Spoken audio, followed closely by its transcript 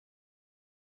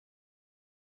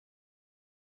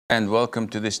and welcome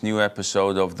to this new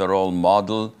episode of The Role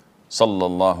Model,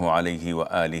 sallallahu alayhi wa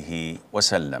alihi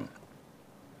wasallam.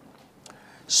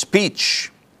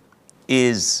 Speech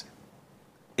is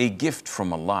a gift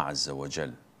from Allah Azza wa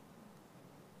Jal.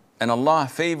 And Allah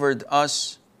favored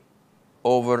us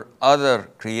over other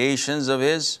creations of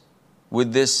His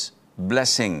with this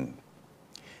blessing.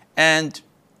 And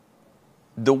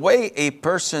the way a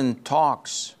person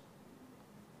talks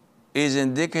is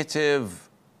indicative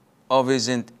of his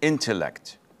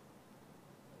intellect.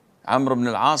 Amr ibn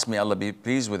al-As, may Allah be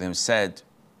pleased with him, said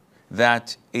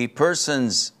that a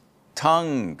person's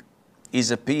tongue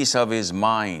is a piece of his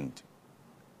mind,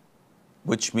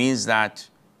 which means that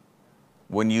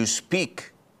when you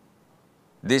speak,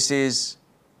 this is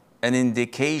an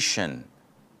indication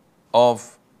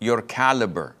of your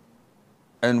caliber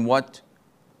and what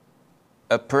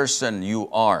a person you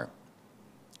are.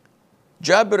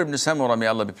 Jabir ibn Samurah, may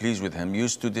Allah be pleased with him,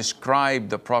 used to describe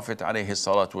the Prophet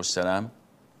ﷺ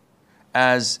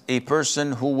as a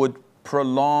person who would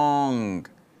prolong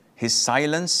his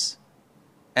silence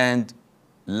and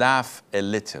laugh a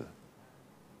little.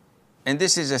 And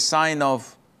this is a sign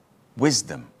of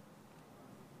wisdom,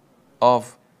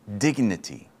 of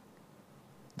dignity,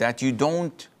 that you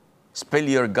don't spill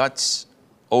your guts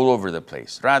all over the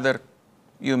place. Rather,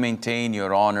 you maintain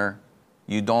your honor.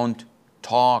 You don't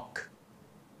talk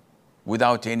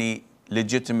without any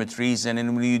legitimate reason.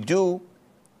 And when you do,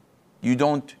 you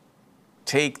don't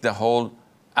take the whole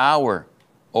hour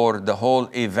or the whole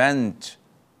event,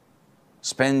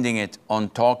 spending it on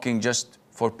talking just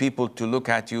for people to look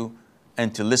at you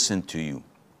and to listen to you.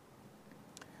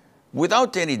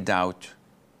 Without any doubt,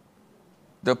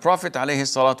 the Prophet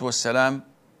ﷺ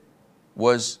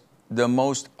was the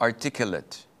most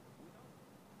articulate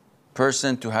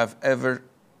person to have ever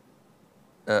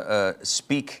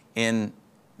speak in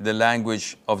the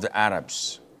language of the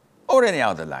Arabs or any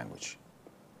other language.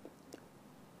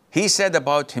 He said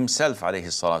about himself,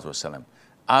 ﷺ,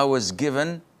 I was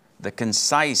given the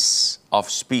concise of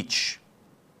speech,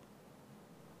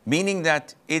 meaning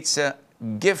that it's a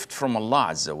gift from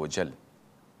Allah Azza wa Jal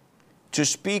to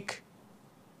speak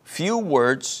few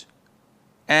words,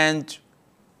 and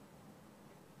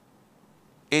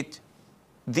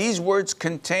these words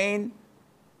contain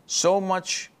so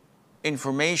much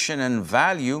information and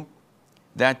value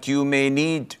that you may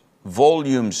need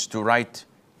volumes to write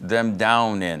them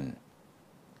down in.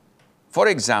 For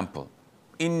example,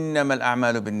 إِنَّمَا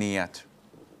الْأَعْمَالُ بِالنِّيَّاتِ,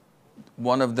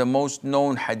 one of the most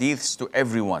known hadiths to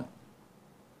everyone.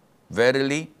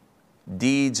 Verily,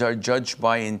 deeds are judged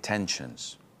by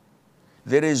intentions.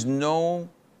 There is no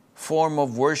form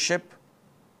of worship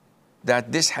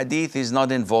that this hadith is not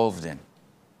involved in.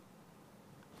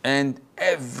 And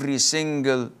every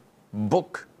single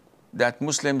book that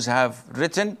Muslims have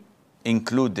written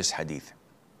include this hadith.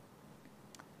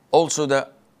 Also the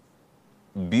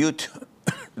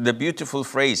beautiful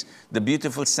phrase, the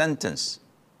beautiful sentence,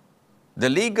 the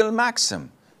legal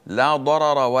maxim, لا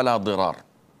ضرر ولا ضرار.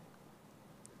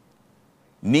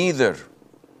 Neither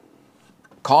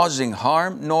causing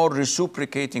harm nor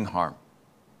reciprocating harm.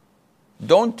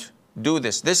 Don't do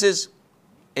this. This is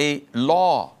a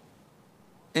law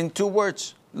in two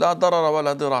words, لا ضرر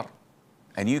ولا ضرار.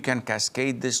 And you can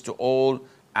cascade this to all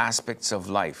aspects of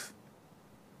life.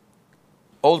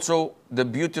 Also, the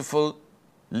beautiful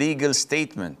legal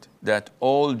statement that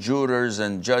all jurors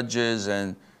and judges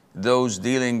and those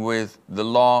dealing with the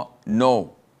law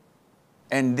know.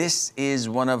 And this is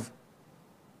one of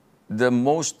the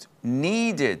most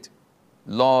needed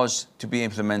laws to be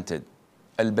implemented.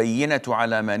 البينة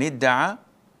على من ادعى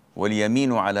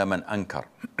واليمين على من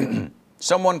أنكر.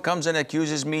 Someone comes and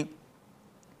accuses me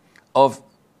of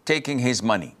taking his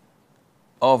money,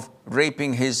 of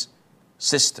raping his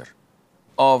sister,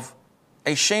 of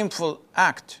a shameful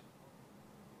act.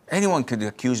 Anyone could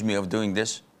accuse me of doing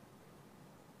this.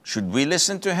 Should we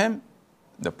listen to him?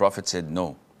 The Prophet said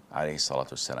no, alayhi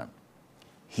salatu wasalam.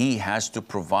 He has to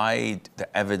provide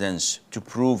the evidence to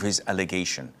prove his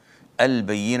allegation.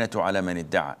 البينة على من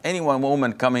ادعى. Any one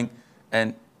woman coming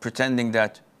and pretending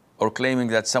that or claiming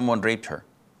that someone raped her,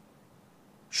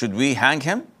 should we hang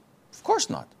him? Of course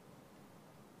not.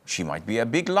 She might be a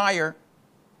big liar.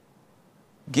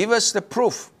 Give us the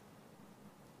proof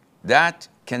that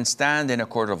can stand in a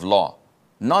court of law,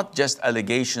 not just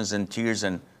allegations and tears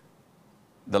and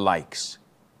the likes.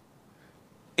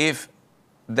 If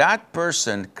that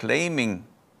person claiming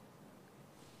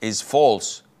is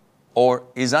false or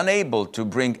is unable to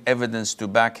bring evidence to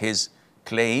back his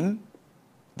claim,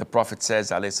 the Prophet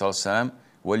says, alayhi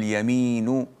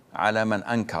وَالْيَمِينُ عَلَى مَنْ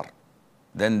أَنْكَرَ.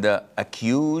 Then the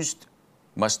accused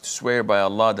must swear by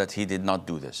Allah that he did not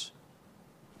do this.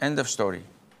 End of story.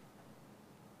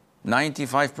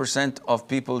 95% of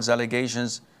people's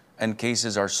allegations and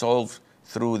cases are solved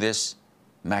through this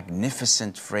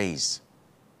magnificent phrase.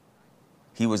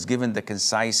 He was given the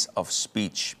concise of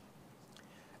speech.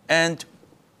 And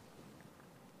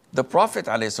the Prophet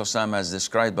ﷺ, as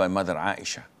described by Mother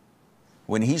Aisha,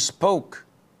 when he spoke,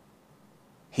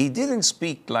 he didn't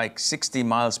speak like 60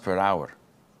 miles per hour.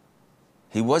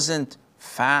 He wasn't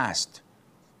fast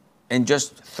and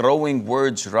just throwing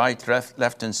words right,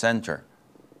 left, and center.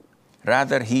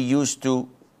 Rather, he used to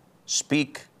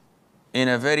speak in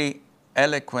a very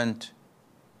eloquent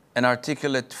and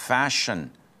articulate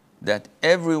fashion that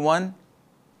everyone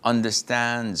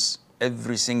understands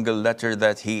every single letter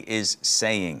that he is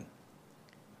saying.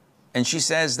 And she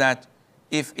says that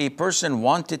if a person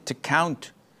wanted to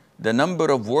count the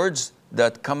number of words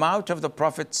that come out of the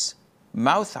Prophet's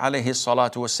mouth, alayhi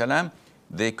salatu wasalam,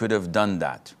 they could have done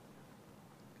that.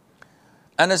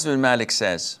 Anas bin Malik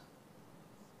says,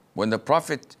 when the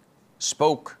Prophet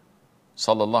spoke,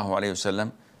 sallallahu alayhi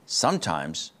wasallam,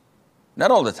 sometimes,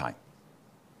 not all the time,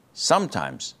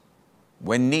 sometimes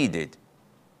when needed,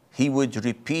 he would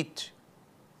repeat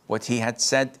what he had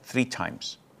said 3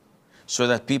 times so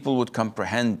that people would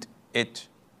comprehend it.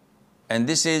 And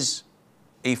this is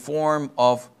a form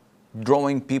of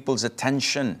drawing people's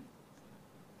attention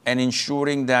and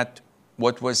ensuring that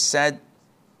what was said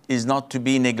is not to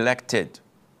be neglected.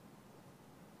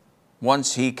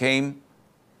 Once he came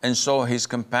and saw his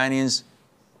companions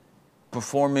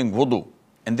performing wudu,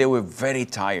 and they were very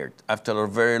tired after a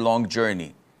very long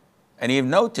journey. And he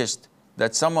noticed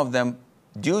that some of them,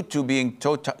 due to being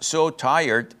so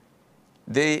tired,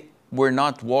 they were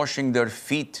not washing their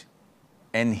feet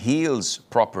and heels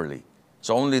properly.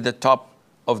 So only the top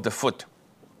of the foot.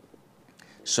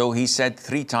 So he said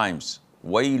 3 times,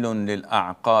 وَيْلٌ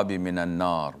لِلْأَعْقَابِ مِنَ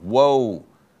النَّارِ, woe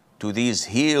to these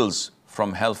heels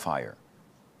from hellfire.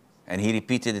 And he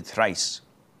repeated it thrice.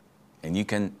 And you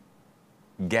can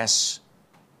guess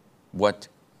what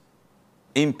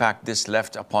impact this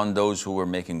left upon those who were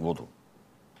making wudu.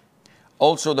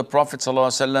 Also, the Prophet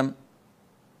ﷺ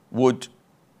would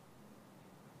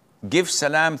give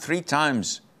salam 3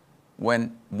 times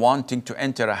when wanting to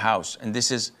enter a house. And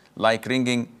this is like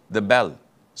ringing the bell.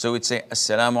 So we'd say,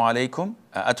 Assalamu alaikum,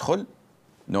 adkhul?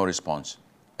 No response.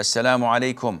 Assalamu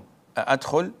alaikum,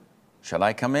 adkhul? Shall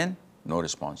I come in? No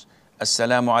response.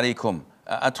 Assalamu alaikum,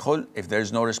 adkhul? If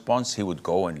there's no response, he would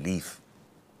go and leave.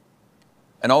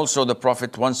 And also the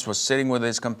Prophet once was sitting with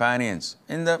his companions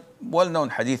in the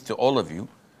well-known hadith to all of you,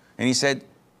 and he said,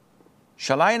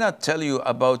 shall I not tell you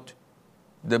about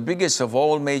the biggest of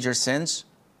all major sins?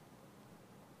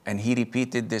 And he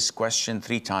repeated this question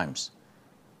 3 times.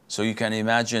 So you can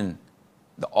imagine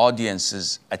the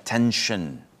audience's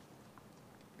attention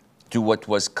to what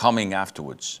was coming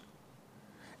afterwards.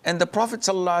 And the Prophet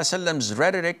ﷺ's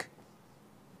rhetoric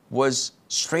was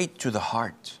straight to the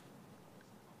heart,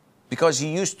 because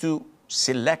he used to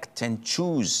select and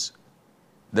choose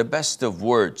the best of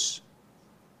words.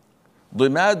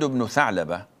 Dimad ibn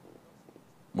Tha'laba,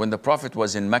 when the Prophet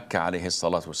was in Mecca alayhi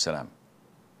salatu wasalam,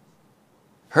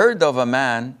 heard of a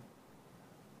man,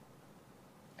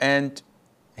 and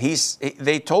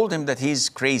they told him that he's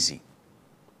crazy,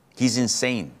 he's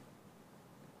insane.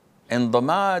 And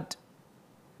Dimad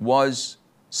was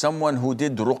someone who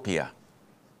did ruqya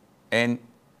and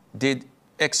did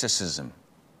exorcism.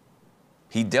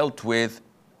 He dealt with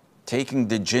taking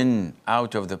the jinn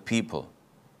out of the people.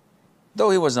 Though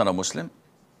he was not a Muslim,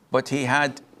 but he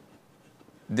had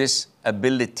this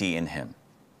ability in him.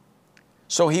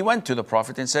 So he went to the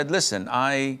Prophet and said, listen,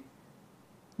 I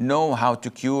know how to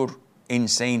cure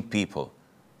insane people.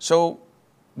 So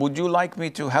would you like me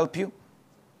to help you?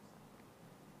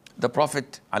 The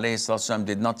Prophet ﷺ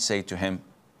did not say to him,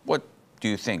 what do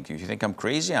you think? You think I'm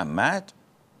crazy? I'm mad?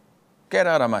 Get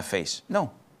out of my face.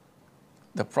 No.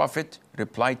 The Prophet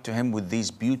replied to him with these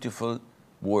beautiful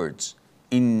words.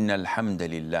 إِنَّ الْحَمْدَ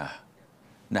لِلَّهِ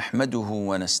نَحْمَدُهُ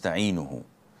وَنَسْتَعِينُهُ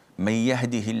مَنْ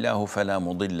يَهْدِهِ اللَّهُ فَلَا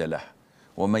مُضِلَّ لَهُ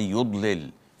وَمَنْ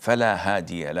يُضْلِلْ فَلَا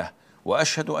هَادِيَ لَهُ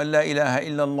وَأَشْهَدُ أَنْ لَا إِلَهَ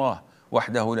إِلَّا اللَّهُ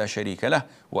وَحْدَهُ لَا شَرِيكَ لَهُ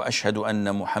وَأَشْهَدُ أَنَّ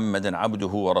مُحَمَّدًا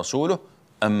عَبْدُهُ وَرَسُولُهُ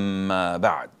أَمَّا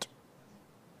بَعْدُ.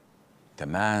 The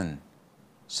man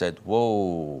said,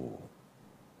 whoa,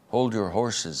 hold your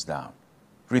horses down.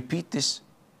 Repeat this.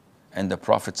 And the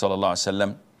Prophet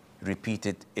ﷺ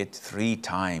repeated it 3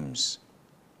 times.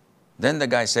 Then the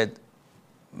guy said,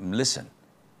 listen,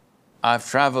 I've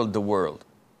traveled the world.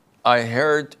 I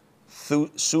heard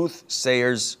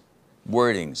soothsayers'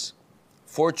 wordings,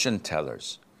 fortune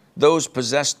tellers, those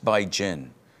possessed by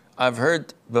jinn. I've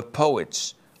heard the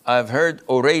poets, I've heard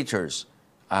orators.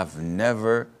 I've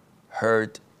never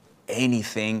heard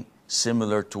anything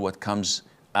similar to what comes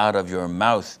out of your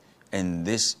mouth. And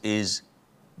this is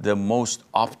the most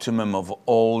optimum of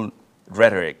all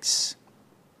rhetorics.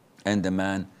 And the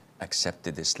man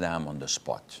accepted Islam on the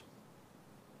spot.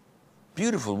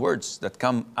 Beautiful words that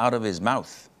come out of his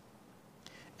mouth.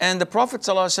 And the Prophet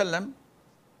ﷺ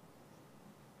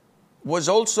was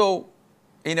also,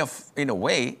 in a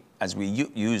way, as we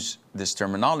use this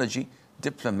terminology,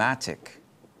 diplomatic,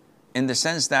 in the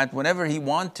sense that whenever he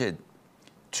wanted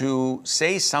to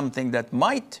say something that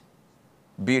might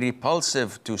be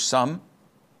repulsive to some,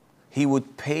 he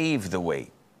would pave the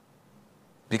way,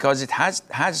 because it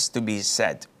has to be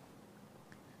said.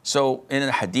 So in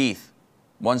a hadith,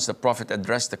 once the Prophet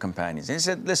addressed the companions, he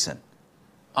said, listen,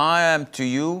 I am to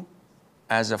you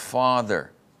as a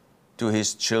father to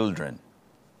his children.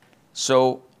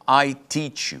 So I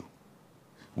teach you.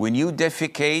 When you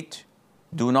defecate,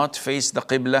 do not face the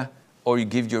Qibla or you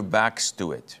give your backs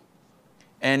to it.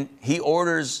 And he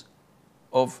orders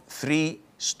of 3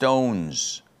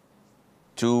 stones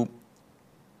to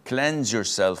cleanse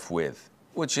yourself with,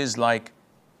 which is like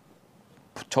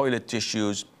toilet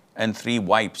tissues and 3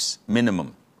 wipes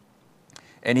minimum.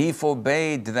 And he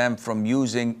forbade them from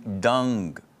using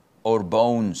dung or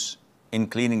bones in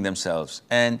cleaning themselves.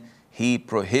 And he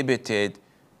prohibited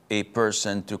a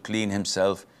person to clean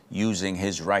himself using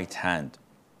his right hand.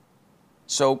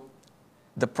 So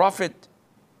the Prophet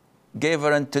gave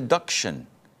an introduction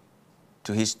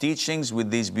to his teachings with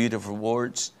these beautiful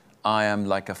words, I am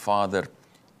like a father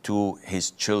to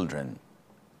his children.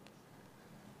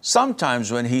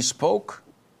 Sometimes when he spoke,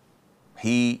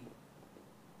 he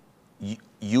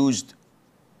used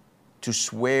to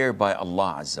swear by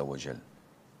Allah Azza wa Jal,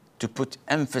 to put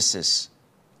emphasis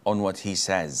on what he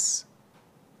says.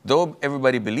 Though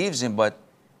everybody believes him, but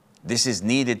this is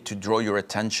needed to draw your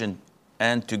attention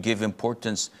and to give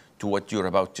importance to what you're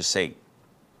about to say.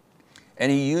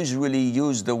 And he usually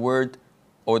used the word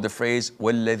or the phrase,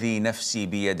 وَالَّذِي نَفْسِي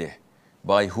بِيَدِهِ,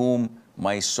 by whom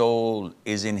my soul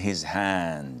is in his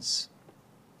hands.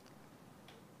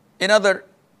 In other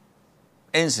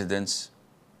incidents,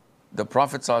 the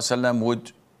Prophet ﷺ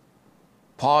would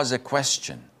pause a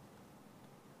question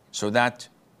so that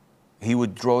he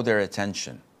would draw their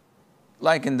attention.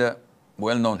 Like in the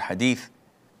well-known hadith,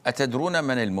 أَتَدْرُونَ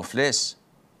مَنِ الْمُفْلِسِ,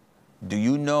 do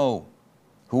you know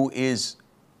who is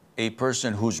a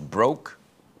person who's broke?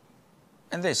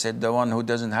 And they said, the one who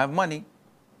doesn't have money.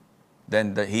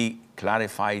 Then he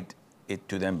clarified it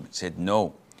to them, said,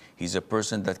 no, he's a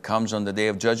person that comes on the Day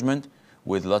of Judgment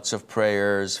with lots of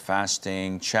prayers,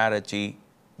 fasting, charity,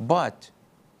 but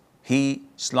he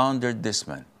slandered this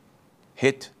man,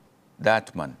 hit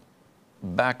that one,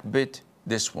 backbit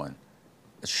this one,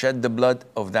 shed the blood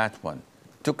of that one,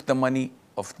 took the money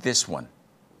of this one.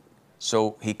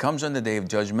 So he comes on the Day of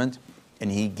Judgment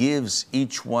and he gives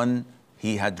each one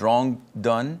he had wrong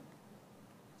done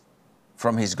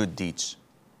from his good deeds.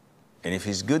 And if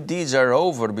his good deeds are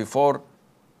over before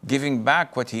giving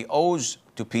back what he owes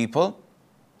to people,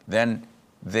 then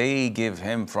they give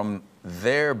him from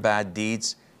their bad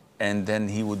deeds, and then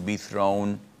he would be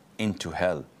thrown into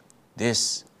hell.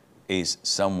 This is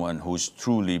someone who's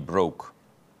truly broke.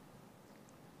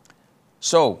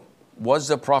 So, was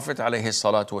the Prophet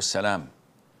ﷺ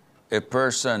a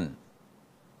person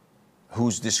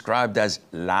who's described as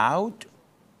loud?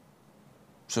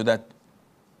 So that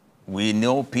we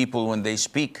know people when they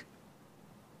speak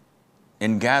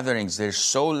in gatherings, they're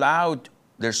so loud,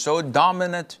 they're so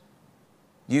dominant,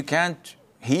 you can't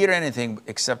hear anything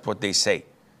except what they say.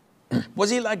 Was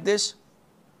he like this?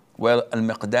 Well,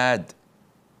 Al-Miqdad,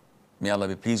 may Allah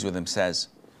be pleased with him, says,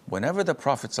 whenever the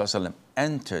Prophet ﷺ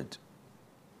entered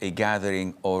a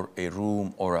gathering or a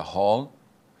room or a hall,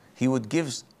 he would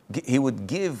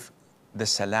give the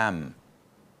salam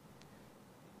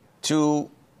to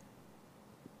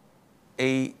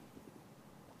a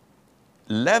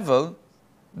level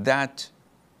that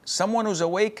someone who's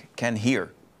awake can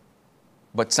hear,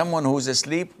 but someone who's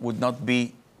asleep would not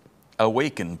be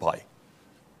awakened by.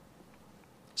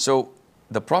 So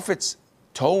the Prophet's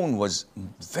tone was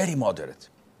very moderate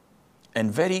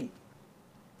and very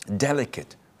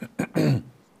delicate.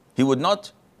 He would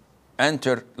not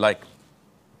enter like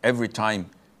every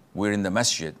time we're in the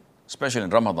masjid, especially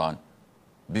in Ramadan,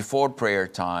 before prayer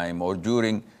time or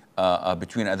during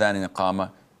between adhan and iqamah,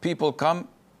 people come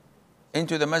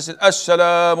into the masjid,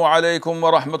 Assalamu alaikum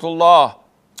wa rahmatullah.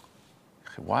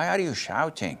 Why are you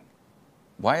shouting?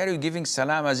 Why are you giving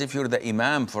salam as if you're the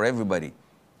imam for everybody?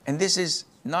 And this is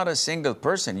not a single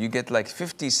person. You get like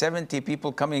 50, 70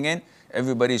 people coming in,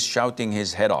 everybody's shouting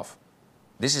his head off.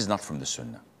 This is not from the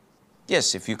Sunnah.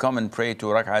 Yes, if you come and pray 2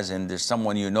 rak'ahs and there's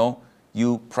someone you know,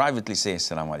 you privately say,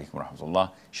 Assalamu alaikum wa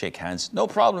rahmatullah, shake hands, no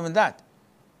problem in that.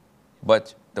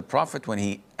 But the Prophet, when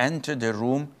he entered the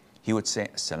room, he would say,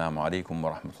 Assalamu alaikum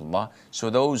wa rahmatullah. So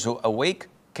those who awake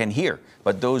can hear,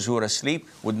 but those who are asleep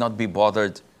would not be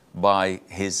bothered by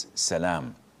his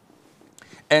salam.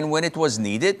 And when it was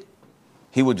needed,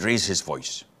 he would raise his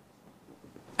voice.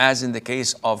 As in the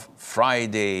case of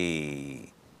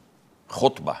Friday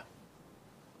khutbah.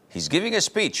 He's giving a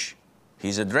speech.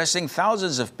 He's addressing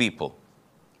thousands of people.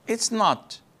 It's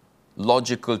not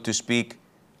logical to speak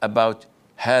about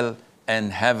hell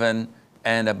and heaven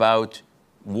and about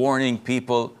warning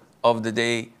people of the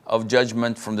day of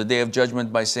judgment, from the day of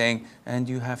judgment, by saying, and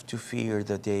you have to fear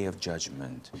the day of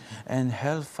judgment. And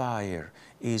hellfire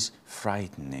is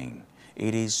frightening.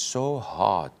 It is so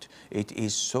hot. It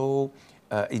is so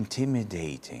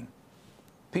intimidating.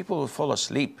 People will fall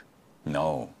asleep.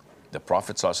 No. The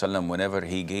Prophet ﷺ, whenever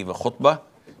he gave a khutbah,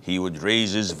 he would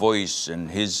raise his voice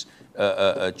and his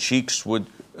cheeks would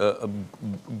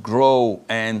grow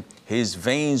and his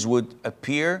veins would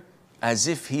appear as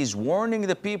if he's warning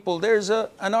the people, there's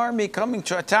an army coming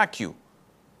to attack you.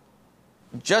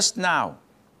 Just now,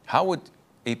 how would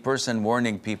a person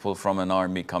warning people from an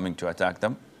army coming to attack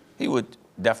them? He would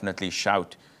definitely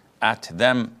shout at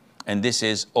them, and this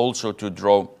is also to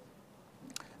draw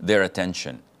their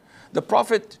attention. The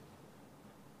Prophet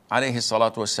alayhi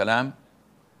salatu wasalam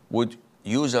would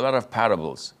use a lot of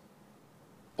parables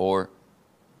or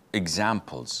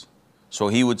examples. So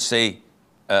he would say,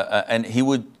 and he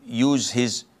would use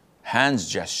his hands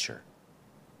gesture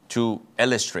to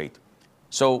illustrate.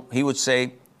 So he would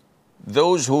say,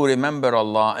 those who remember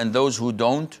Allah and those who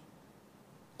don't,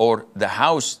 or the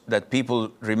house that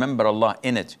people remember Allah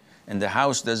in it, and the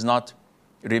house does not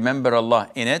remember Allah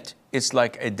in it, it's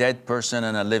like a dead person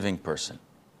and a living person.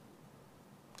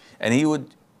 And he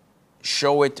would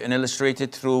show it and illustrate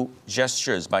it through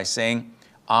gestures by saying,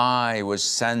 I was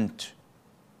sent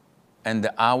and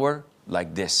the hour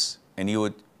like this. And he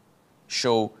would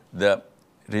show the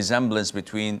resemblance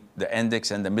between the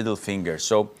index and the middle finger.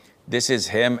 So this is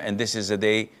him and this is a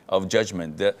day of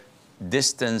judgment. The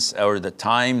distance or the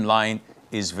timeline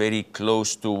is very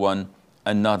close to one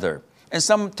another. And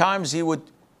sometimes he would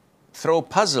throw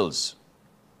puzzles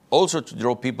also to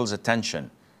draw people's attention.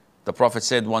 The Prophet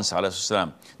said once, alayhi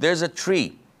salam, there's a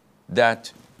tree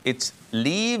that its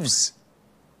leaves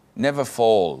never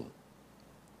fall,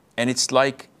 and it's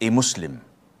like a Muslim.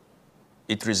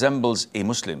 It resembles a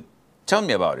Muslim. Tell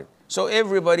me about it. So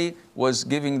everybody was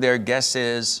giving their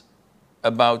guesses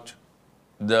about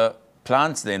the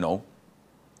plants they know.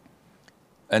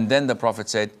 And then the Prophet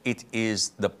said, it is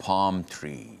the palm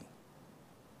tree.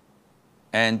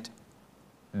 And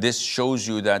this shows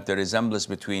you that the resemblance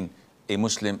between a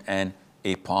Muslim and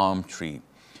a palm tree.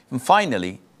 And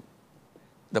finally,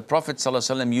 the Prophet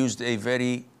ﷺ used a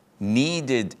very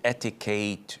needed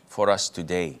etiquette for us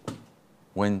today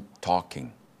when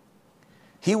talking.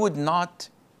 He would not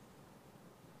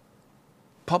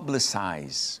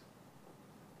publicize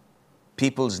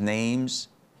people's names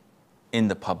in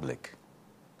the public.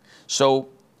 So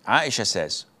Aisha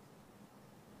says,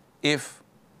 if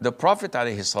the Prophet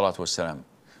ﷺ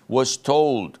was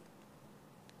told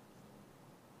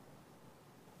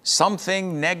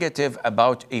something negative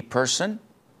about a person,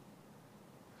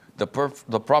 the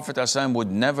Prophet ﷺ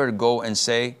would never go and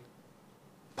say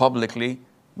publicly,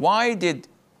 why did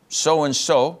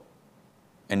so-and-so,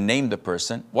 and name the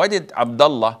person, why did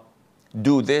Abdullah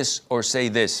do this or say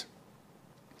this?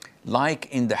 Like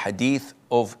in the hadith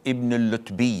of Ibn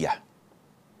al-Lutbiyah.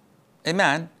 A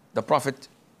man, the Prophet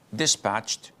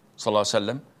dispatched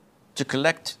ﷺ to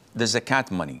collect the zakat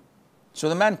money. So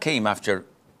the man came after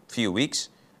a few weeks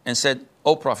and said,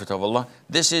 O Prophet of Allah,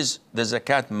 this is the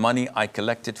zakat money I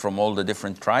collected from all the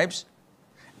different tribes,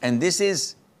 and this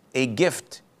is a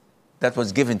gift that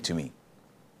was given to me.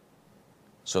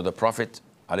 So the Prophet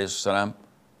ﷺ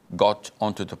got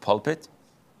onto the pulpit,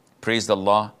 praised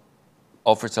Allah,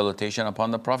 offered salutation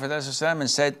upon the Prophet ﷺ, and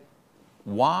said,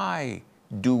 why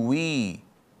do we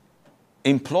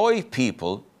employ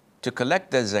people to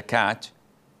collect the zakat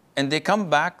and they come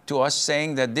back to us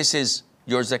saying that this is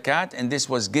your zakat and this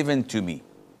was given to me?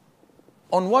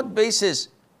 On what basis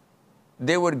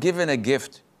they were given a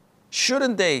gift?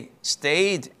 Shouldn't they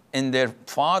stayed in their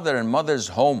father and mother's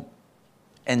home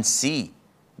and see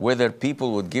whether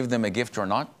people would give them a gift or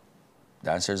not?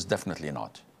 The answer is definitely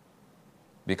not.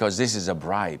 Because this is a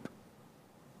bribe.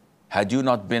 Had you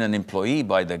not been an employee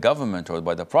by the government or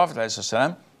by the Prophet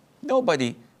ﷺ,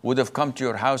 Nobody would have come to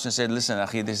your house and said, listen,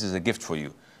 akhi, this is a gift for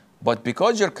you. But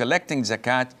because you're collecting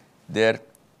zakat, they're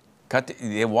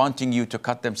wanting you to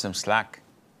cut them some slack.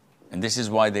 And this is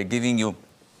why they're giving you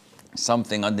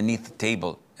something underneath the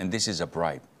table, and this is a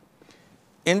bribe.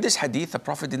 In this hadith, the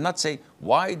Prophet did not say,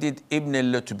 why did Ibn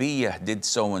al-Lutbiyyah did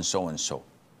so and so and so.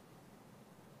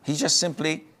 He just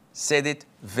simply said it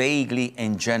vaguely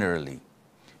and generally.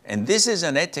 And this is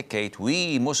an etiquette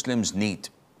we Muslims need.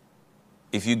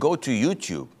 If you go to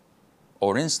YouTube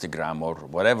or Instagram or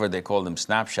whatever they call them,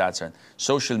 Snapchats and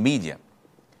social media,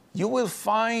 you will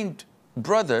find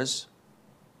brothers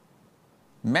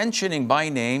mentioning by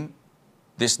name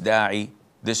this da'i,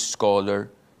 this scholar,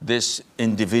 this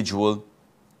individual,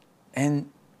 and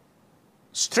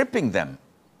stripping them,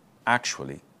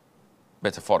 actually,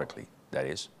 metaphorically, that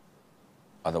is.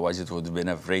 Otherwise it would have been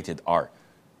a rated R.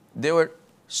 They were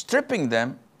stripping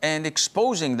them and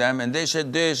exposing them, and they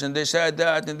said this, and they said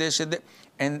that, and they said that,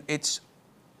 and it's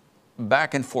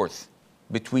back and forth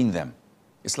between them.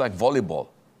 It's like volleyball,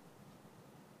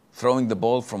 throwing the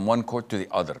ball from one court to the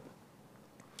other.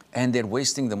 And they're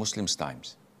wasting the Muslims'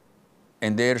 times.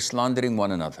 And they're slandering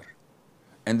one another.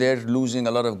 And they're losing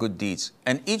a lot of good deeds.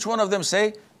 And each one of them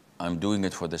say, I'm doing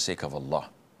it for the sake of Allah.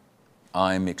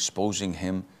 I'm exposing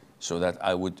him so that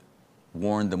I would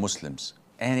warn the Muslims.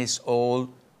 And it's all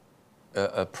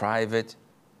a private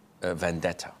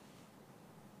vendetta.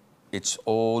 It's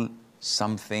all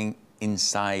something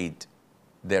inside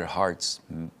their hearts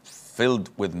filled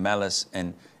with malice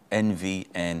and envy,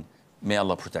 and may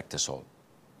Allah protect us all.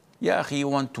 Ya akhi, you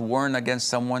want to warn against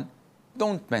someone?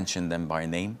 Don't mention them by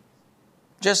name.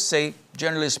 Just say,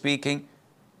 generally speaking,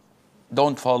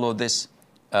 don't follow this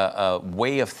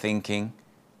way of thinking.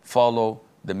 Follow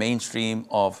the mainstream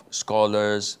of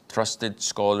scholars, trusted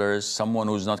scholars, someone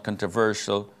who's not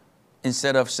controversial,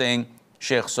 instead of saying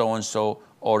Sheikh so-and-so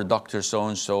or Dr.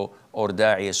 so-and-so or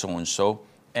Da'i so-and-so,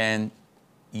 and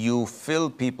you fill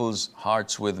people's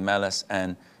hearts with malice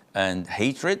and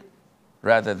hatred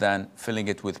rather than filling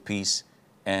it with peace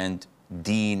and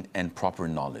deen and proper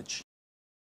knowledge.